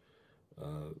of,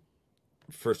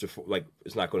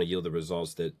 it's not going to yield the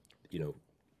results that,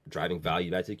 driving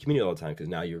value back to the community all the time, because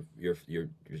now you're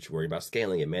worrying about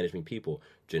scaling and managing people,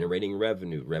 generating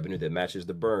revenue that matches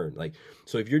the burn. Like,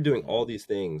 so if you're doing all these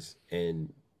things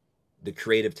and the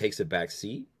creative takes a back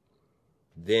seat,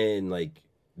 then I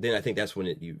think that's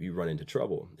when you run into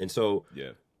trouble. And so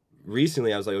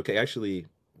recently I was like, okay, actually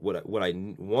what I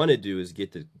want to do is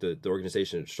get the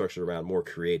organization structured around more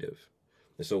creative.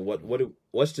 And so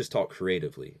let's just talk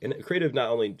creatively. And creative, not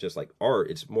only just like art,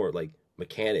 it's more like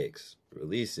mechanics,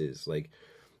 releases. Like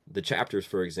the chapters,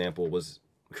 for example, was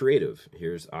creative.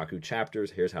 Here's Aku chapters,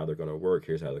 here's how they're going to work,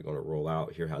 here's how they're going to roll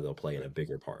out, here's how they'll play in a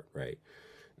bigger part, right?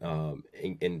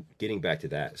 And getting back to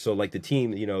that, so like the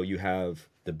team, you have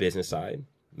the business side,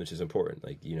 which is important,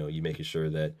 like, you making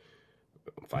sure that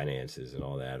finances and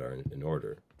all that are in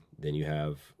order. Then you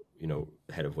have,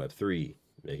 head of Web3,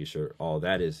 making sure all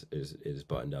that is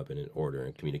buttoned up and in order,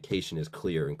 and communication is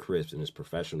clear and crisp and is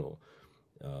professional,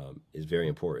 is very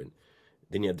important.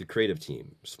 Then you have the creative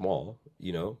team, small,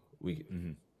 we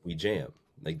jam.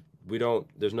 Like, we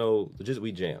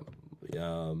jam.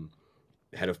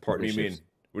 Head of partnerships.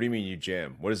 What do you mean you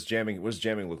jam? What does jamming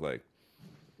look like?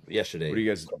 Yesterday. What do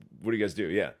you guys do?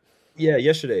 Yeah. Yeah,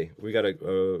 yesterday we got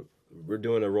we're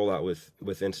doing a rollout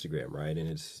with Instagram, right? And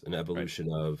it's an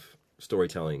evolution of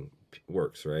storytelling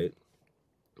works, right?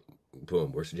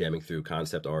 Boom, we're jamming through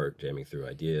concept art, jamming through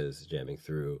ideas, jamming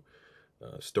through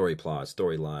story plots,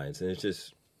 storylines, and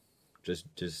it's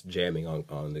just jamming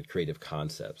on the creative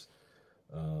concepts.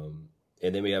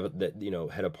 And then we have that,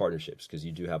 head of partnerships, because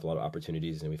you do have a lot of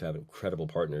opportunities, and we've had incredible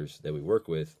partners that we work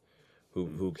with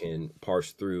who can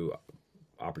parse through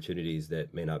opportunities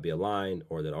that may not be aligned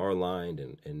or that are aligned,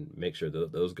 and make sure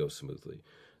that those go smoothly.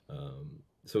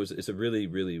 So it's a really,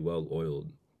 really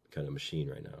well-oiled kind of machine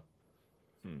right now.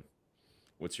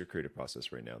 What's your creative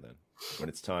process right now then? When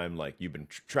it's time, like you've been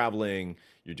traveling,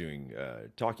 you're doing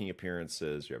talking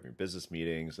appearances, you're having business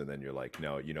meetings, and then you're like,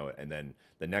 no, and then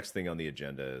the next thing on the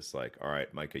agenda is like, all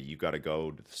right, Micah, you got to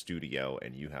go to the studio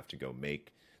and you have to go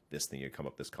make this thing. You come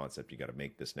up with this concept, you got to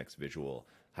make this next visual.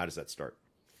 How does that start?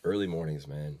 Early mornings,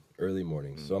 man. Early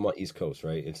mornings. So I'm on East Coast,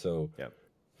 right? And so Yeah.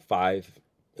 5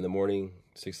 in the morning,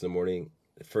 6 in the morning,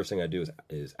 the first thing I do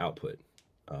is output.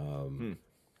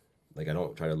 Like I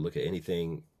don't try to look at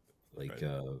anything, like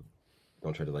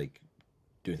don't try to like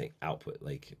do anything output.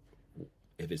 Like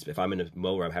if I'm in a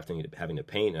mode where I'm having to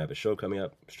paint and I have a show coming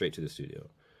up, straight to the studio.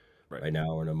 Right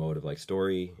now we're in a mode of like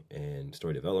story and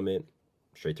story development,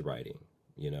 straight to writing,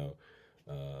 and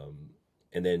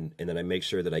then I make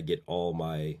sure that I get all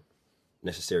my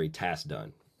necessary tasks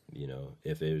done.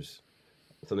 If there's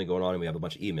something going on and we have a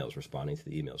bunch of emails, responding to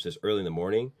the emails just early in the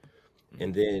morning,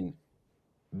 and then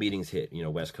meetings hit,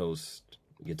 West Coast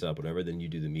gets up, whatever, then you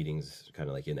do the meetings kind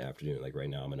of like in the afternoon. Like right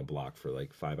now I'm in a block for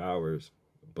like 5 hours,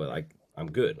 but I'm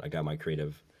good. I got my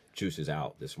creative juices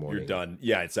out this morning. You're done.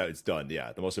 Yeah, it's done.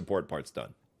 Yeah, the most important part's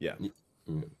done. Yeah.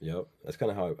 Yep. That's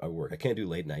kind of how I work. I can't do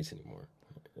late nights anymore.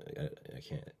 I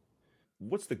can't.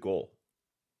 What's the goal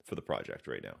for the project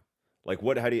right now? Like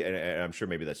how do you, and I'm sure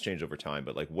maybe that's changed over time,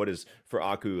 but like what is for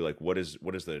Aku, like what are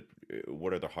the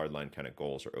hardline kind of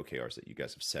goals or OKRs that you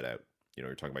guys have set out?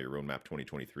 You're talking about your roadmap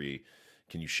 2023.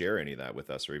 Can you share any of that with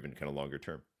us, or even kind of longer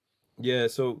term? Yeah.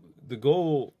 So the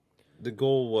goal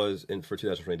was, and for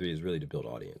 2023 is really to build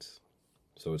audience.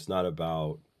 So it's not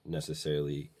about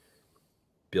necessarily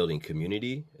building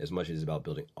community as much as it's about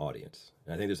building audience.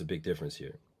 And I think there's a big difference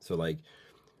here. So like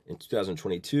in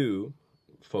 2022,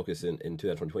 in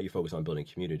 2020, you focus on building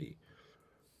community,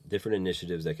 different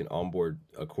initiatives that can onboard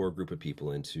a core group of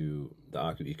people into the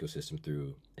Aku ecosystem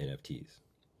through NFTs,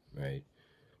 right?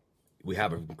 We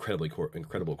have an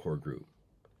incredible core group.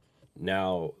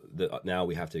 Now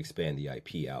we have to expand the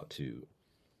IP out to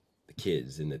the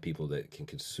kids and the people that can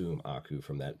consume Aku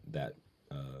from that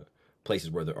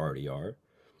places where they already are.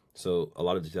 So a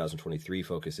lot of the 2023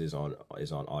 focus is on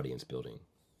audience building,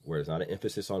 where it's not an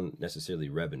emphasis on necessarily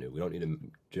revenue. We don't need to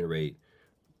generate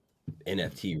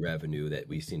NFT revenue that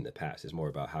we've seen in the past. It's more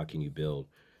about how can you build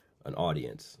an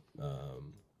audience,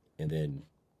 and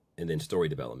then story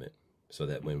development, so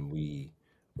that when we're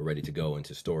ready to go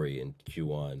into story in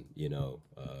Q1,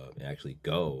 and actually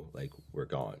go, like we're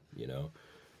gone,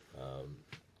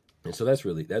 and so that's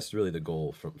really the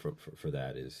goal for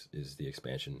that is the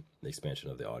expansion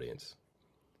of the audience.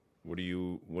 What do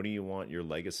you want your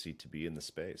legacy to be in the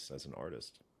space as an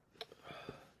artist?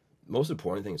 Most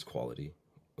important thing is quality,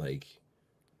 like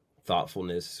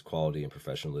thoughtfulness, quality, and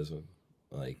professionalism.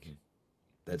 Like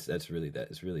that's really that.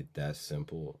 It's really that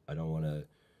simple. I don't want to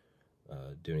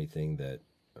do anything that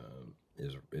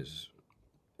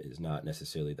is not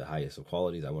necessarily the highest of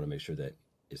qualities. I want to make sure that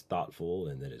it's thoughtful,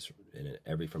 and that it's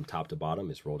from top to bottom,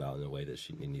 it's rolled out in the way that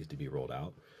it needs to be rolled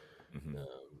out.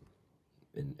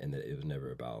 And that it was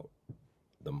never about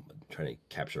them trying to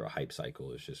capture a hype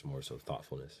cycle. It's just more so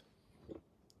thoughtfulness.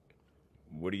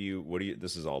 What do you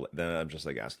this is all, then I'm just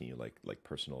like asking you like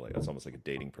personal, like it's almost like a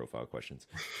dating profile questions.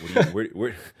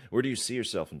 Where do you see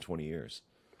yourself in 20 years?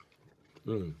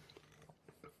 Good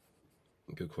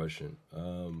question.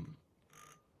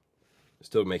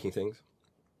 Still making things.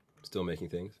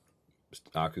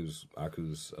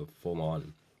 Aku's a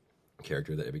full-on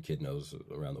character that every kid knows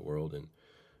around the world, and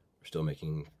we're still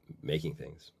making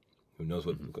things. Who knows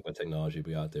what technology will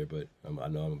be out there, but I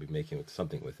know I'm gonna be making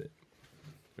something with it.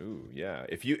 Ooh, yeah.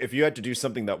 If you had to do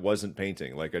something that wasn't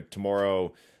painting, like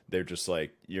tomorrow they're just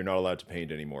like, you're not allowed to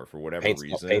paint anymore for whatever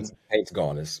reason. Paint's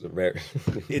gone. It's rare.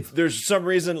 There's some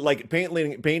reason like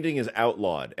painting is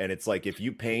outlawed, and it's like if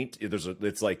you paint,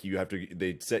 it's like you have to.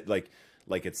 They said like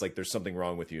it's like there's something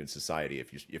wrong with you in society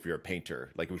if you're a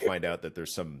painter. Like we find out that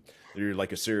you're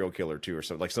like a serial killer too, or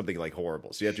something like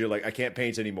horrible. So you're like, I can't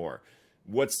paint anymore.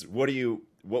 What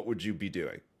would you be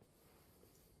doing?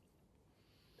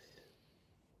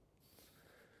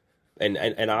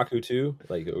 And Aku too,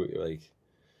 like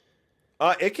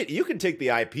you can take the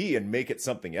IP and make it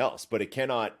something else, but it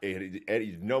cannot.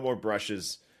 No more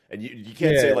brushes, and you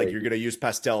can't say like you're gonna use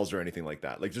pastels or anything like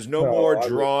that. Like there's no more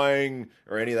drawing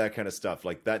or any of that kind of stuff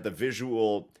like that. The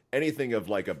visual, anything of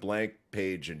like a blank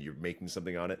page and you're making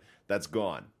something on it, that's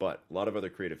gone. But a lot of other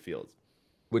creative fields.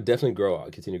 Would definitely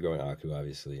continue growing Aku,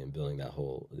 obviously, and building the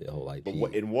whole But IP.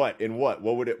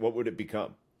 what would it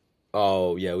become?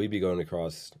 Oh yeah, we'd be going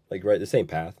across like the same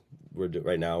path.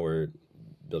 Right now we're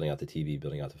building out the TV,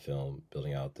 building out the film,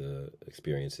 building out the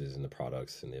experiences and the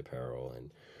products and the apparel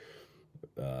and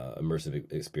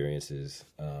immersive experiences.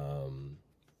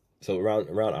 So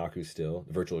around Aku still,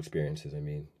 virtual experiences. I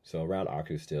mean, so around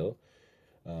Aku still.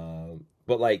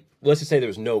 But like, let's just say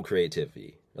there's no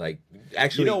creativity. Like, You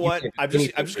actually, know you what? can I'm do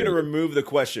just anything gonna creative. remove the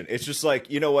question. It's just like,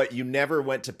 you know what? You never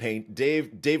went to paint.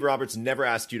 Dave Roberts never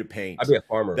asked you to I'd paint. be a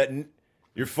farmer. That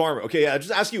you're farmer. Okay, yeah. I'll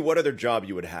just ask you what other job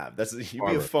you would have. That's you'd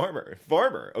be a Farmer. farmer.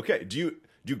 Farmer. Okay. Do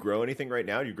you grow anything right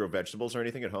now? Do you grow vegetables or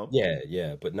anything at home? Yeah,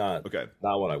 yeah, but not Okay.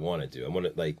 not what I want to do. I want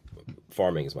to like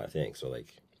farming is my thing. So like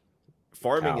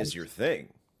Farming is your cows. thing.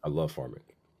 I love farming.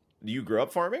 Do you grow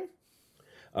up farming?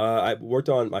 I worked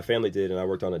on my family did, and I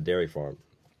worked on a dairy farm.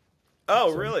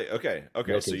 Oh, So really? Okay.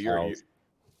 Okay. So milking cows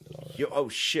and all that. oh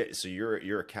shit. So you're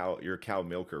a cow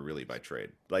milker really by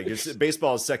trade. Like it's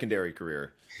baseball's secondary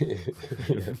career. Yeah,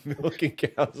 Milking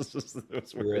cows is just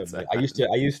that's where yeah, it's man. at. I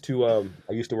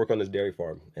used to work on this dairy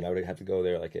farm, and I would have to go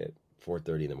there like at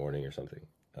 4:30 in the morning or something.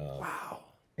 Um, Wow.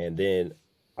 and then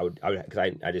I would because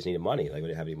I just needed money. Like I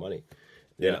didn't have any money.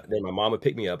 Yeah. Then my mom would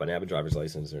pick me up. I didn't have a driver's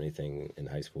license or anything in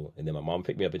high school. And then my mom would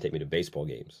pick me up and take me to baseball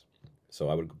games. So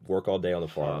I would work all day on the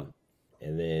Huh. farm,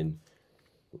 and then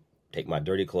take my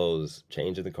dirty clothes,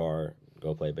 change in the car,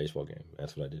 go play a baseball game.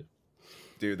 That's what I did.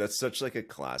 Dude, that's such like a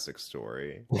classic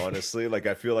story. Honestly, like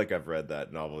I feel like I've read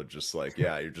that novel. Just like,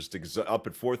 yeah, you're just up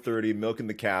at 4:30, milking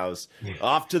the cows,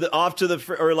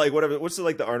 or like whatever. What's the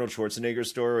like the Arnold Schwarzenegger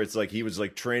story? Where it's like he was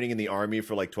like training in the army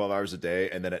for like 12 hours a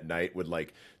day, and then at night would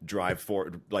like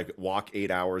walk 8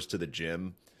 hours to the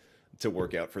gym to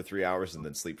work out for 3 hours, and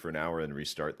then sleep for an hour and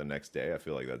restart the next day. I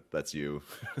feel like that's you.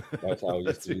 That's how I used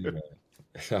That's to be, you. man.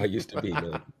 That's how I used to be,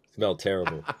 man. Smelled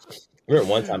terrible. I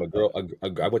remember one time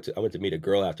I went to meet a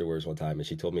girl afterwards one time, and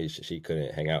she told me she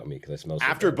couldn't hang out with me because I smelled so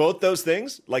After bad. both those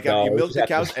things, like No, you it was milk just the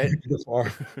after, cows and after the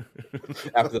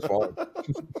farm. After the farm,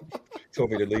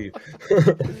 told me to leave.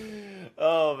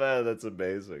 oh man, that's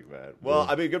amazing, man. Well,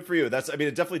 Yeah, I mean, good for you. I mean,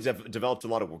 it definitely developed a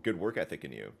lot of good work ethic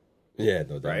in you, yeah,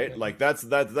 no doubt, right? man. Like that's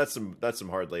some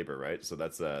hard labor, right? So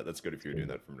that's good if you're doing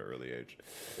that from an early age.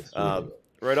 It's really Um, good.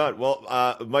 right on.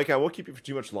 Well, Mike, I won't keep you for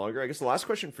too much longer. I guess the last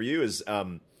question for you is,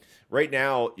 right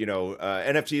now,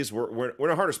 NFTs we're in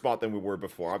a harder spot than we were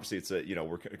before. Obviously, it's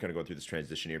we're kind of going through this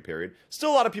transition year period.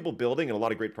 Still a lot of people building and a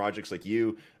lot of great projects like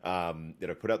you that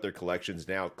have put out their collections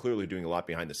now. Clearly doing a lot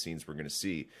behind the scenes. We're going to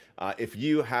see if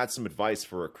you had some advice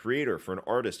for a creator, for an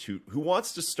artist who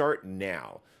wants to start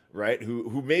now. Right?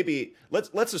 Who maybe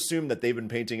let's assume that they've been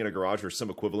painting in a garage or some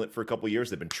equivalent for a couple of years.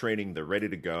 They've been training. They're ready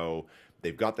to go.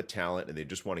 They've got the talent, and they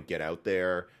just want to get out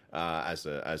there as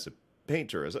a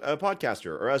painter, as a podcaster,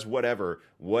 or as whatever.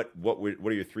 What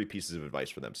are your three pieces of advice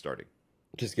for them starting?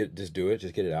 Just do it.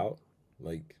 Just get it out.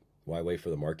 Like, why wait for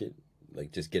the market?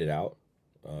 Like, just get it out.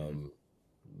 Hmm. Um,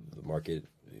 the market,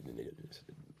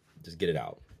 just get it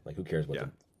out. Like, who cares what Yeah.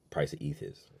 the price of ETH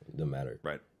is? It doesn't matter.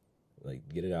 Right. Like,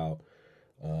 get it out.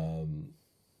 Um,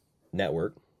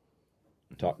 network.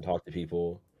 Talk to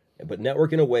people, but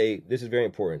network in a way. This is very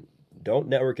important. Don't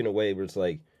network in a way where it's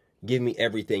like, give me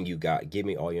everything you got, give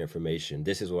me all your information.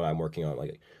 This is what I'm working on.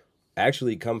 Like,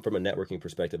 actually come from a networking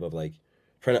perspective of like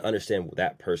trying to understand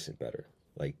that person better.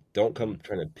 Like, don't come Mm,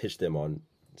 trying to pitch them on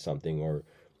something or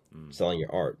mm, selling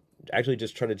your art. Actually,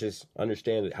 just trying to just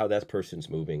understand how that person's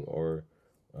moving, or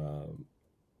um,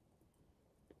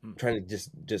 mm. trying to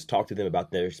just talk to them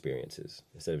about their experiences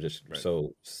instead of just Right.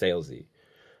 so salesy.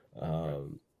 Right.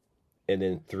 Um, and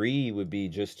then three would be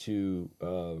just to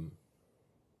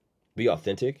be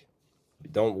authentic.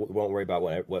 Won't worry about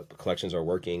what collections are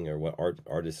working or what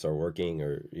artists are working,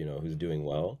 or who's doing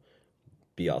well.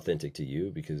 Be authentic to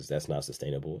you, because that's not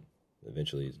sustainable.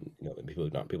 Eventually, people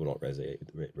don't resonate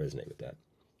with that.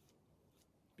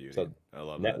 Beauty. So I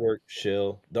love that. network,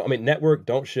 shill. Network,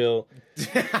 don't shill.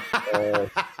 Uh,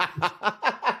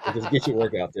 and just get your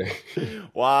work out there.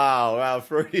 Wow, wow,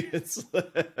 Freudian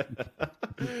slip.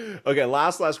 Okay,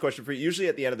 last question for you. Usually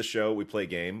at the end of the show, we play a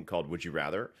game called Would You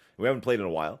Rather. We haven't played in a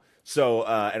while. So,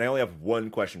 and I only have one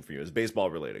question for you. It's baseball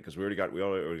related because we already got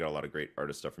a lot of great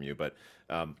artist stuff from you. But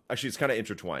actually, it's kind of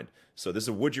intertwined. So this is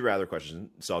a Would You Rather question.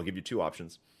 So I'll give you two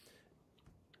options.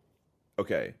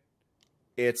 Okay,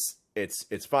 it's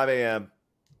 5 a.m.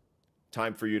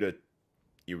 Time for you to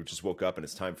you just woke up and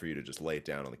it's time for you to just lay it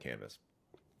down on the canvas.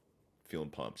 Feeling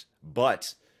pumped,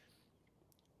 but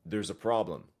there's a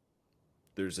problem.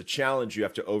 There's a challenge you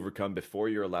have to overcome before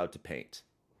you're allowed to paint.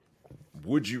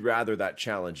 Would you rather that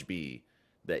challenge be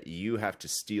that you have to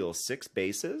steal 6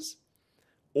 bases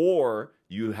or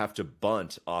you have to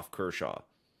bunt off Kershaw.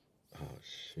 Oh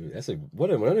shoot, that's what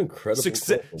an incredible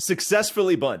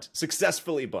successfully bunt.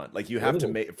 Like you have to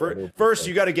make first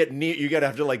you got to get near, you got to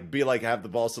have to have the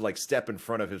ball to like step in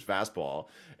front of his fastball,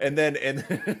 and then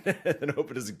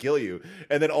hope it doesn't kill you,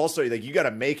 and then also like you got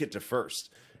to make it to first,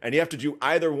 and you have to do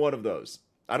either one of those.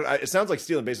 It sounds like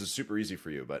stealing bases is super easy for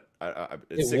you, but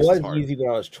it was easy when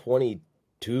I was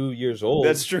 22 years old.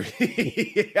 That's true.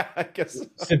 Yeah, I guess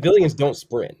civilians don't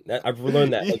sprint. I've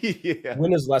learned that. Like,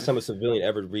 when is the last time a civilian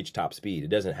ever reached top speed? It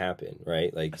doesn't happen,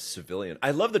 right? Like a civilian.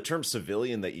 I love the term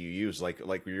civilian that you use, like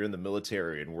when you're in the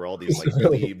military and we're all these like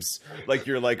plebes, like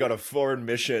you're like on a foreign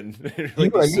mission.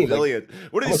 Like a civilian.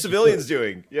 Like, what are these civilians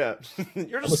doing? Yeah,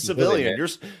 you're just a civilian.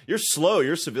 You're slow.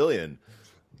 You're a civilian.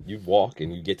 You walk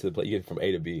and you get to the place. You get from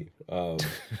A to B.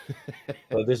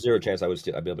 There's zero chance I'd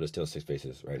be able to steal 6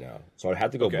 bases right now. So I'd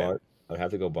have to go bunt. I'd have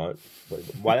to go bunt. But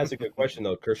why? That's a good question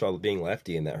though. Kershaw being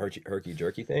lefty and that herky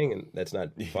jerky thing, and that's not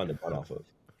fun to bunt off of.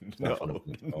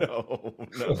 No,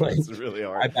 like, it's really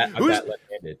hard. I bat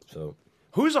left-handed. So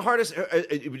who's the hardest?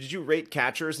 Did you rate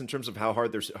catchers in terms of how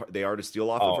hard they are to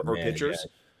steal off of, or man, pitchers?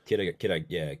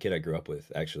 Yeah. Kid I grew up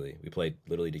with. Actually, we played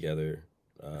Little League together.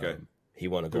 Okay. He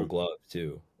won a Gold Glove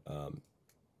too.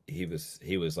 He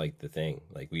was like the thing.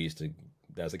 Like we used to.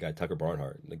 That's the guy Tucker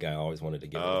Barnhart. The guy I always wanted to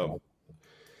get.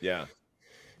 Yeah.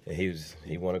 And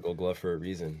he won a Gold Glove for a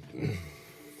reason.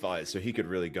 Fine. So he could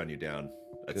really gun you down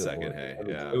at second. Hey,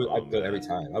 yeah. I good every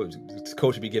time.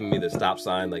 Coach would be giving me the stop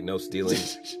sign, like no stealing.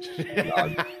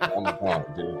 I'm gone,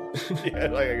 dude. Yeah,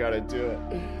 like I gotta do it.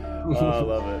 Oh, I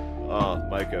love it. Oh,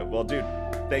 Micah. Well, dude,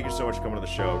 thank you so much for coming on the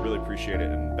show. Really appreciate it,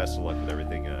 and best of luck with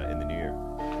everything in the new year.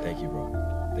 Thank you, bro.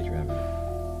 Thanks for having me.